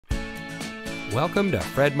Welcome to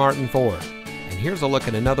Fred Martin Ford, and here's a look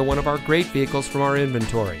at another one of our great vehicles from our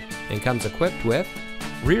inventory, and comes equipped with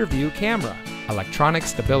rear view camera, electronic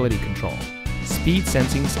stability control, speed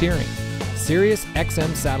sensing steering, Sirius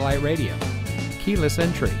XM satellite radio, keyless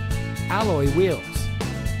entry, alloy wheels,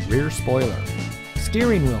 rear spoiler,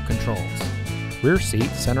 steering wheel controls, rear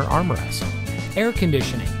seat center armrest, air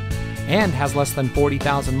conditioning, and has less than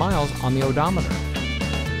 40,000 miles on the odometer.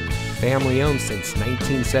 Family owned since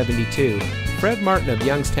 1972, Fred Martin of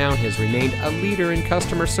Youngstown has remained a leader in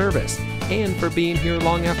customer service and for being here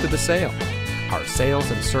long after the sale. Our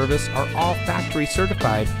sales and service are all factory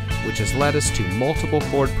certified, which has led us to multiple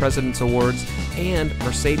Ford President's Awards and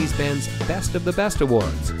Mercedes-Benz Best of the Best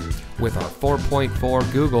Awards. With our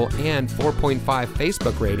 4.4 Google and 4.5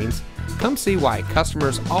 Facebook ratings, come see why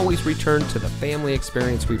customers always return to the family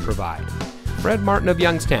experience we provide. Fred Martin of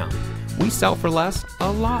Youngstown. We sell for less,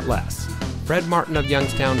 a lot less. Fred Martin of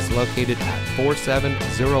Youngstown is located at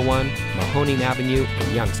 4701 Mahoning Avenue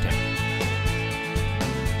in Youngstown.